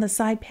stuff on the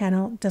side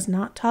panel does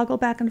not toggle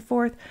back and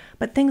forth,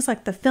 but things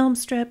like the film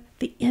strip,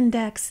 the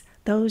index,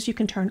 those you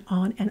can turn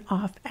on and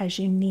off as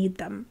you need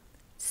them.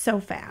 So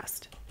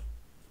fast.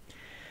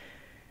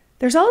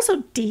 There's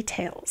also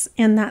details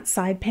in that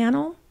side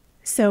panel.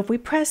 So if we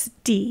press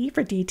D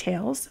for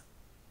details,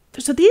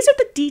 so these are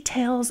the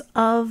details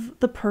of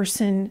the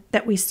person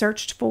that we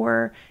searched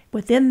for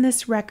within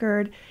this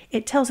record.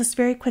 It tells us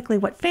very quickly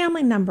what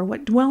family number,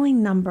 what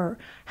dwelling number,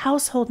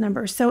 household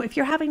number. So if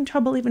you're having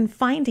trouble even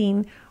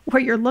finding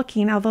where you're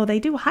looking, although they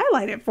do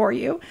highlight it for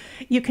you,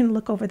 you can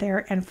look over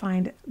there and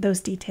find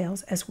those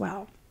details as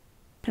well.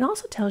 It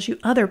also tells you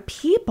other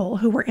people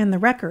who were in the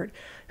record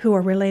who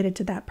are related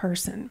to that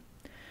person.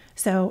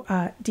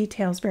 So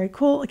details, very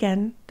cool.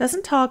 Again,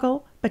 doesn't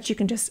toggle, but you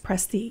can just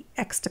press the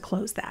X to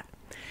close that.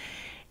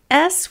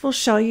 S will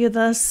show you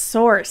the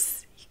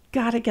source. You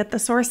got to get the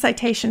source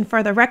citation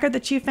for the record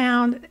that you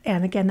found.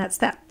 And again, that's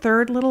that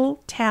third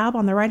little tab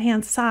on the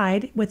right-hand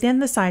side within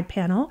the side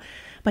panel.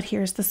 But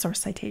here's the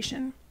source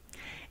citation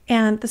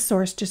and the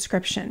source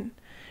description.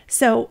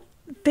 So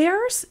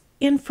there's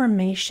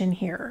information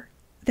here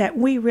that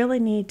we really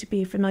need to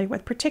be familiar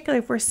with,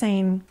 particularly if we're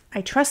saying,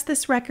 I trust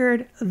this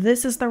record,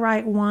 this is the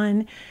right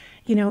one.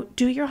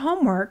 Do your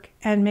homework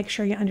and make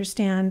sure you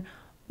understand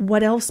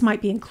what else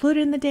might be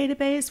included in the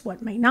database,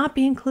 what may not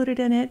be included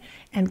in it,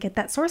 and get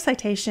that source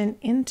citation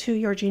into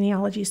your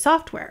genealogy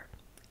software.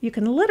 You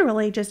can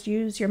literally just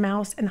use your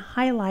mouse and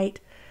highlight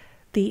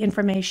the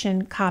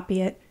information, copy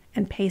it,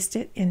 and paste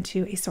it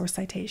into a source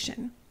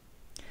citation.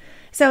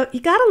 So you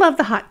gotta love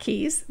the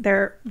hotkeys.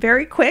 They're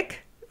very quick,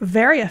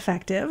 very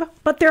effective,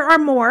 but there are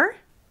more.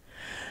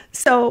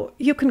 So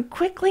you can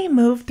quickly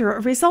move through a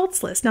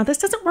results list. Now this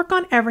doesn't work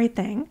on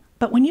everything,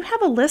 but when you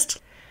have a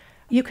list,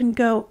 you can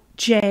go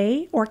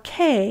J or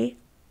K,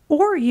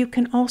 or you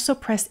can also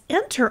press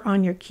enter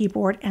on your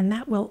keyboard and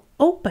that will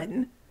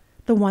open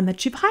the one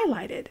that you've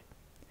highlighted.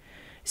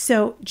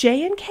 So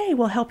J and K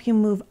will help you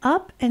move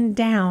up and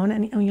down,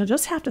 and you'll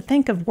just have to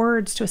think of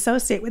words to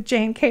associate with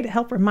J and K to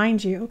help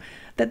remind you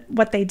that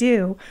what they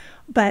do,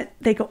 but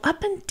they go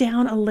up and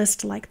down a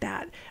list like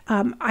that.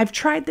 I've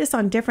tried this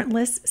on different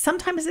lists.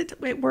 Sometimes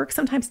it works,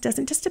 sometimes it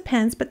doesn't, just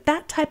depends, but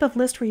that type of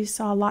list where you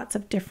saw lots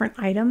of different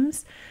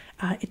items,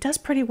 it does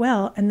pretty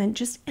well, and then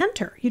just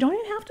enter. You don't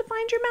even have to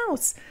find your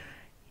mouse.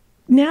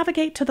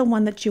 Navigate to the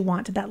one that you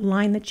want, to that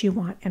line that you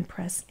want, and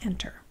press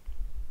enter.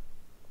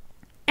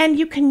 And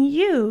you can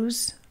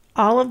use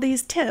all of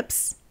these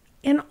tips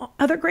in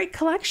other great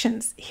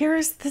collections.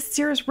 Here's the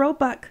Sears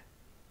Roebuck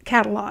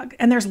catalog,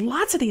 and there's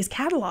lots of these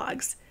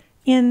catalogs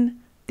in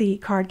the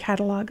card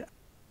catalog.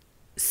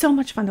 So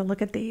much fun to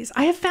look at these.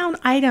 I have found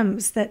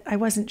items that I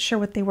wasn't sure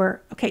what they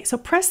were. Okay, so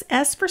press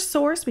S for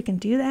source. We can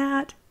do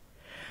that.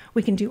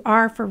 We can do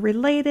R for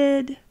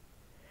related.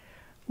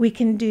 We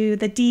can do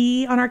the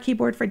D on our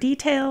keyboard for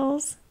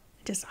details.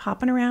 Just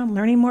hopping around,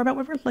 learning more about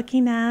what we're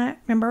looking at.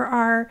 Remember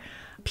our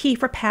P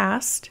for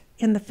past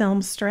in the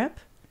film strip,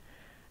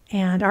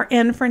 and our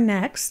N for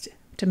next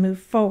to move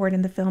forward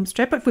in the film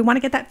strip. If we want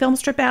to get that film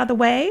strip out of the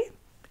way,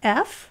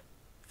 F,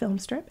 film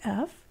strip,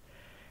 F,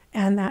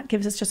 and that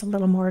gives us just a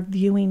little more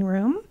viewing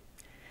room.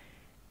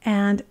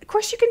 And of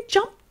course you can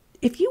jump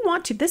if you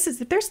want to.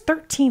 If there's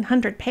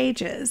 1,300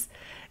 pages,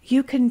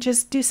 you can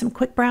just do some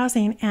quick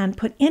browsing and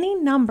put any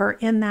number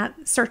in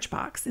that search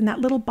box, in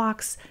that little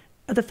box,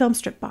 the film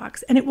strip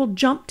box, and it will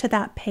jump to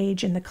that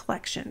page in the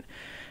collection.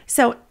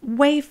 So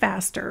way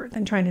faster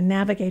than trying to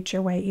navigate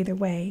your way either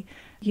way.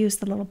 Use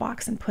the little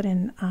box and put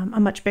in a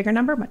much bigger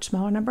number, much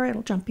smaller number.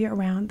 It'll jump you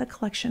around the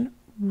collection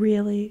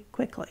really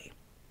quickly.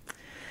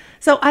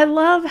 So I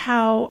love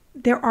how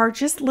there are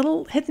just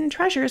little hidden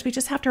treasures. We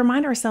just have to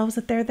remind ourselves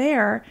that they're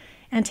there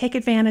and take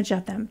advantage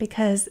of them,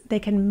 because they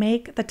can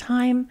make the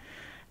time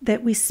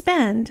that we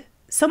spend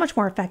so much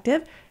more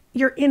effective.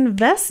 You're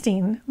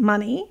investing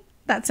money.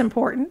 That's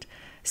important.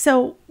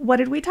 So what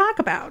did we talk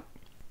about?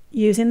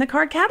 Using the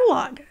card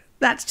catalog.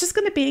 That's just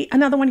going to be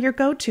another one of your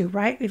go-to,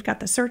 right? We've got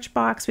the search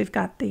box. We've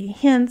got the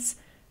hints.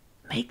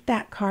 Make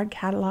that card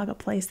catalog a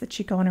place that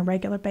you go on a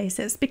regular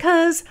basis,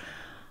 because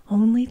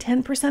only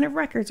 10% of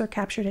records are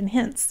captured in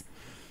hints.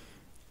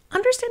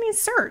 Understanding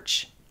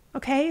search.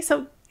 Okay,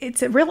 so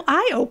it's a real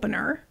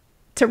eye-opener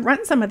to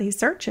run some of these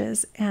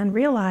searches and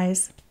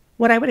realize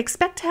what I would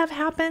expect to have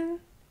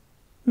happen,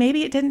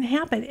 maybe it didn't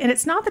happen. And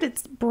it's not that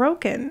it's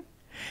broken.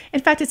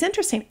 In fact, it's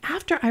interesting.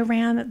 After I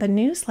ran the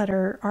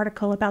newsletter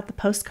article about the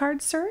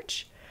postcard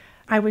search,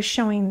 I was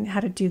showing how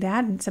to do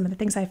that and some of the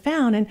things I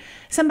found. And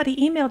somebody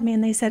emailed me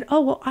and they said,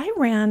 oh, well, I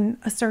ran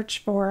a search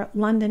for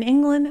London,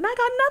 England, and I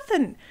got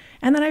nothing.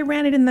 And then I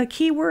ran it in the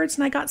keywords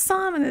and I got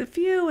some and a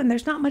few, and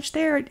there's not much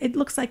there. It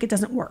looks like it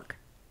doesn't work.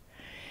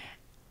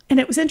 And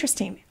it was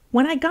interesting.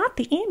 When I got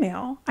the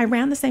email, I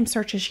ran the same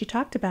search as she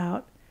talked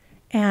about,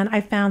 and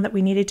I found that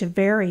we needed to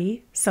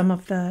vary some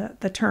of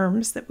the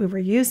terms that we were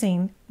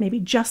using, maybe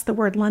just the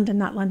word London,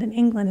 not London,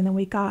 England, and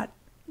then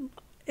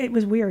it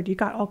was weird. You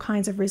got all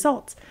kinds of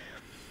results.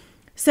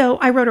 So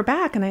I wrote her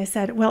back and I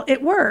said, well,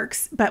 it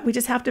works, but we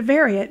just have to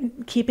vary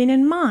it, keeping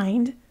in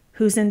mind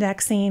who's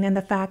indexing and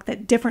the fact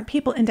that different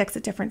people index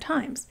at different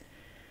times.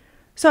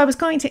 So I was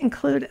going to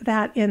include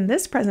that in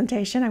this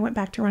presentation. I went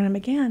back to run them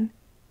again.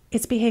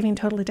 It's behaving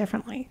totally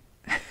differently.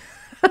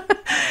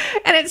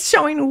 And it's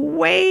showing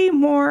way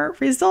more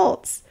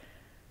results.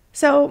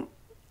 So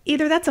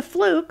either that's a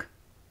fluke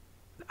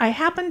I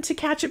happened to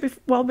catch it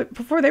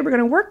before they were going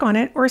to work on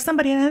it, or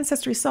somebody in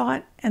Ancestry saw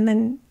it and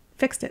then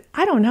fixed it.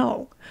 I don't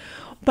know.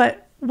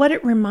 But what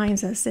it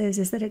reminds us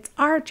is that it's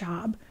our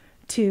job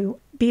to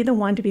be the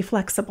one to be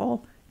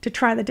flexible, to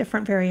try the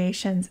different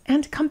variations,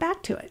 and to come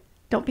back to it.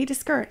 Don't be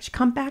discouraged.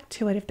 Come back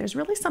to it. If there's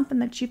really something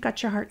that you've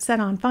got your heart set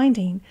on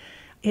finding,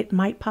 it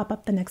might pop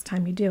up the next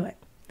time you do it.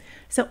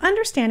 So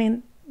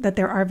understanding that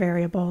there are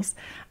variables,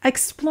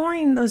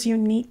 exploring those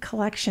unique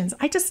collections.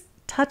 I just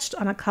touched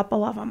on a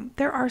couple of them.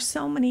 There are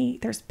so many.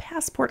 There's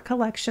passport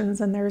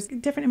collections and there's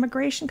different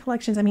immigration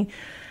collections. I mean,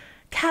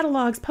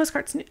 catalogs,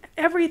 postcards,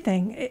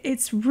 everything.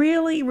 It's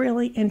really,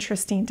 really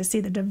interesting to see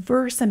the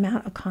diverse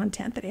amount of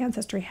content that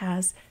Ancestry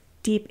has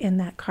deep in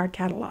that card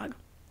catalog.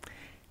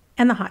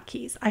 And the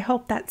hotkeys. I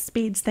hope that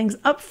speeds things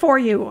up for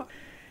you.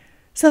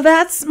 So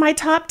that's my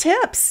top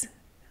tips.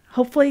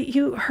 Hopefully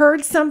you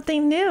heard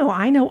something new.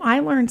 I know I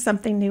learned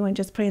something new in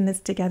just putting this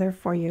together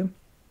for you.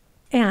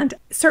 And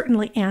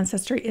certainly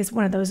Ancestry is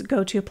one of those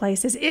go-to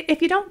places.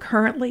 If you don't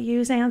currently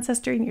use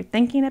Ancestry and you're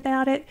thinking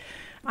about it,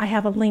 I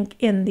have a link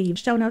in the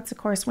show notes. Of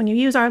course, when you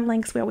use our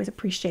links, we always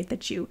appreciate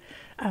that you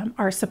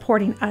are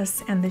supporting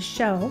us and the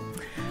show.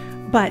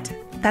 But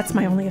that's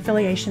my only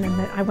affiliation, and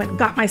that I went and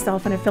got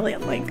myself an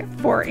affiliate link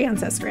for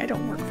Ancestry. I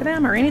don't work for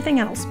them or anything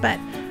else, but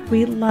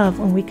we love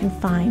when we can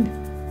find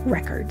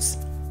records.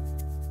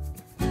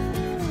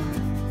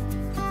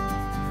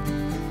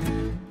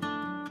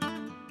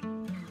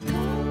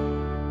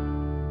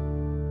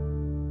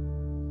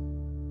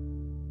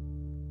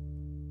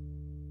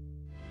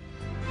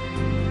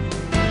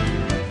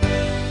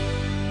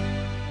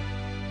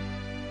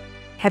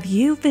 Have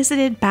you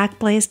visited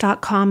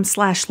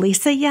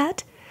backblaze.com/Lisa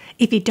yet?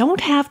 If you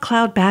don't have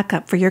cloud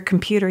backup for your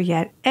computer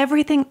yet,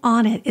 everything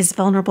on it is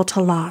vulnerable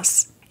to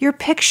loss. Your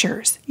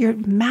pictures, your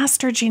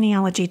master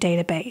genealogy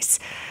database,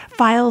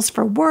 files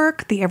for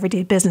work, the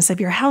everyday business of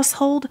your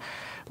household.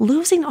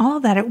 Losing all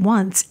of that at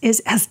once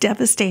is as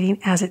devastating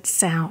as it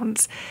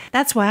sounds.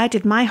 That's why I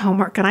did my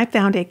homework and I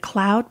found a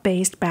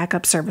cloud-based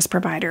backup service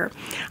provider.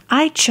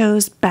 I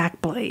chose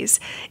Backblaze.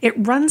 It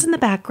runs in the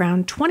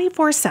background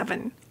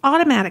 24/7,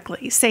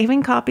 automatically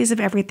saving copies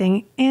of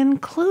everything,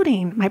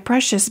 including my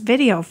precious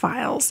video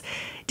files.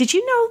 Did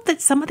you know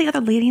that some of the other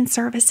leading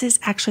services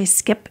actually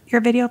skip your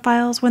video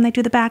files when they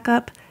do the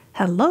backup?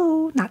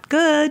 Hello, not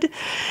good.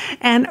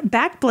 And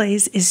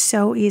Backblaze is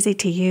so easy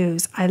to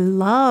use. I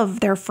love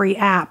their free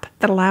app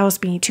that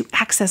allows me to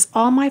access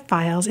all my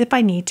files if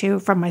I need to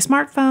from my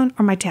smartphone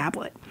or my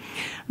tablet.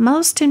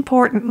 Most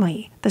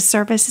importantly, the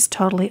service is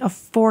totally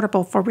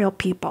affordable for real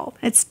people.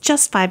 It's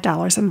just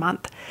 $5 a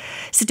month.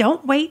 So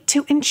don't wait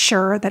to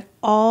ensure that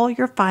all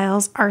your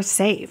files are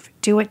safe.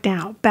 Do it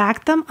now.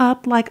 Back them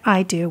up like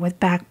I do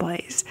with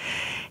Backblaze.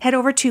 Head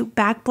over to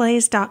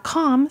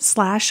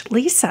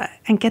backblaze.com/Lisa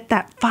and get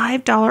that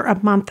 $5 a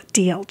month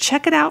deal.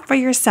 Check it out for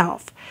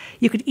yourself.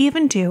 You could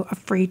even do a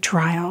free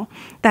trial.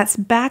 That's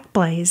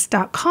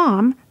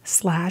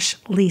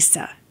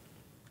backblaze.com/Lisa.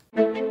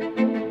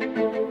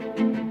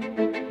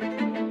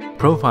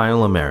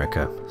 Profile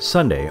America,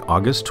 Sunday,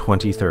 August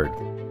 23rd.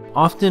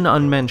 Often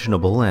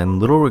unmentionable and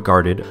little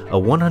regarded, a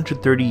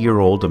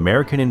 130-year-old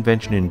American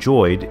invention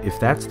enjoyed, if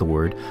that's the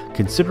word,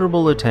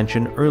 considerable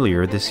attention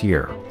earlier this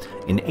year.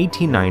 In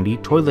 1890,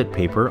 toilet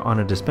paper on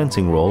a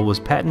dispensing roll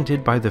was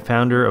patented by the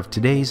founder of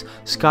today's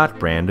Scott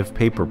brand of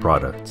paper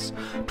products.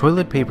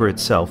 Toilet paper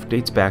itself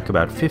dates back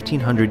about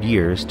 1,500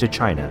 years to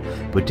China,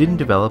 but didn't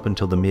develop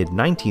until the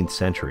mid-19th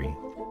century.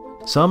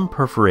 Some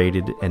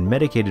perforated and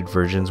medicated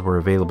versions were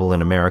available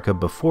in America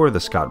before the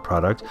Scott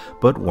product,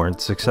 but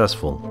weren't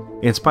successful.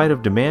 In spite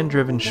of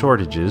demand-driven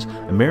shortages,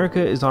 America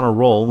is on a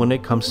roll when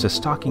it comes to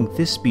stocking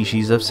this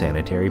species of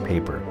sanitary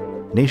paper.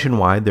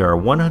 Nationwide, there are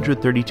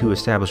 132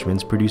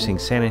 establishments producing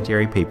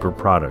sanitary paper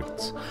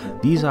products.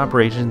 These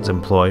operations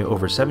employ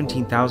over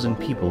 17,000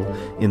 people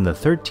in the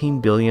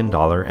 $13 billion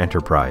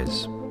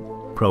enterprise.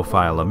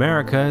 Profile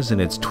America is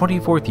in its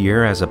 24th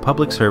year as a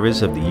public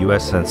service of the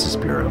U.S. Census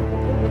Bureau.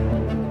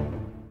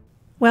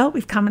 Well,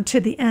 we've come to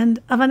the end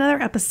of another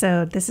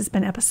episode. This has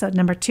been episode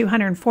number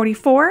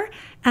 244,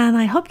 and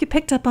I hope you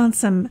picked up on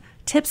some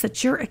tips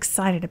that you're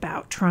excited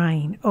about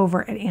trying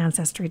over at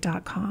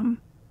Ancestry.com.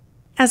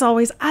 As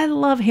always, I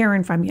love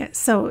hearing from you,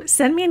 so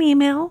send me an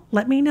email.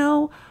 Let me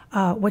know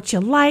what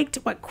you liked,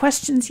 what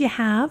questions you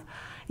have.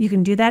 You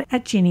can do that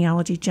at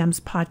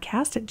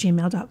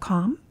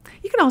genealogygemspodcast@gmail.com.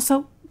 You can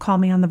also call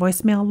me on the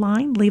voicemail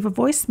line. Leave a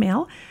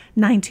voicemail,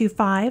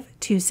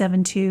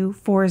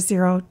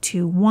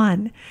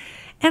 925-272-4021.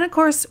 And of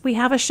course, we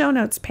have a show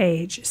notes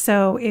page.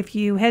 So if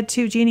you head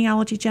to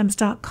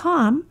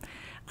genealogygems.com,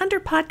 under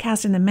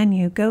podcast in the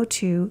menu, go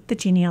to the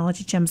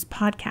Genealogy Gems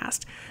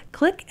podcast.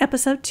 Click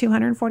episode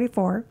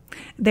 244.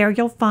 There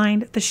you'll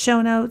find the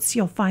show notes.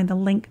 You'll find the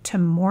link to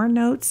more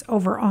notes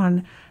over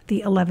on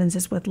the 11s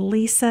is with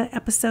Lisa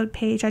episode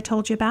page I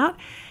told you about.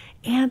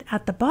 And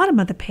at the bottom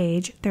of the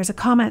page, there's a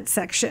comment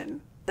section.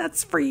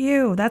 That's for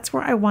you. That's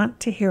where I want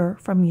to hear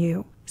from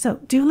you. So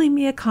do leave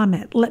me a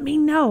comment. Let me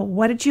know.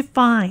 What did you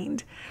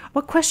find?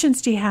 What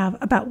questions do you have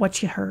about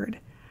what you heard?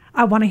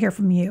 I want to hear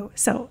from you.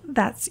 So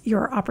that's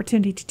your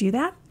opportunity to do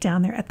that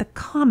down there at the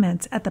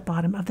comments at the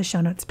bottom of the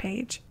show notes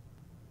page.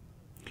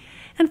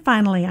 And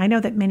finally, I know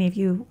that many of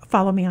you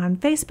follow me on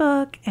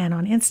Facebook and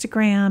on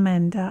Instagram,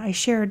 and I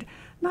shared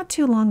not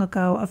too long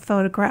ago a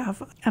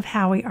photograph of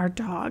Howie, our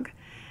dog.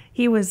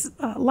 He was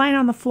lying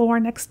on the floor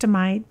next to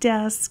my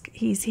desk.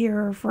 He's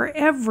here for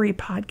every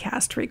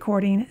podcast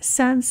recording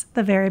since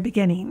the very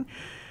beginning.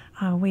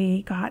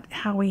 We got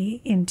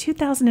Howie in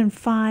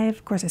 2005.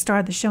 Of course, I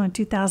started the show in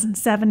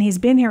 2007. He's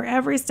been here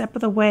every step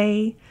of the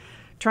way.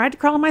 Tried to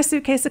crawl in my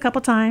suitcase a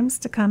couple times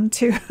to come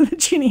to the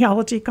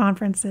genealogy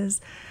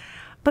conferences.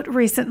 But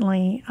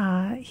recently,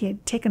 he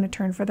had taken a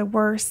turn for the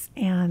worse,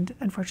 and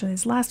unfortunately,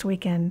 this last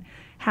weekend,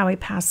 Howie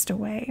passed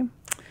away.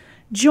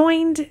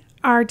 Joined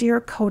our dear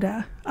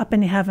Coda up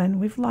in heaven.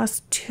 We've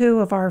lost 2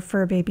 of our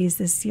fur babies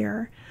this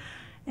year,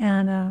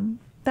 and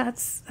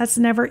that's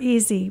never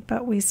easy,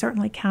 but we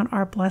certainly count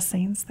our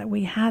blessings that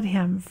we had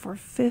him for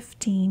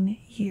 15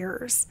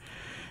 years.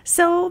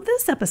 So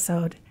this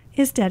episode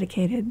is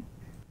dedicated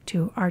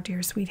to our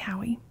dear sweet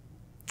Howie.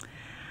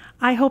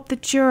 I hope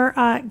that you're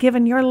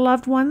giving your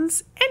loved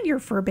ones and your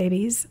fur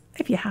babies,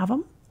 if you have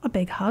them, a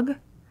big hug.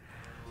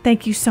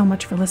 Thank you so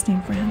much for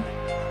listening, friend.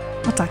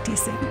 I'll talk to you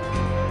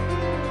soon.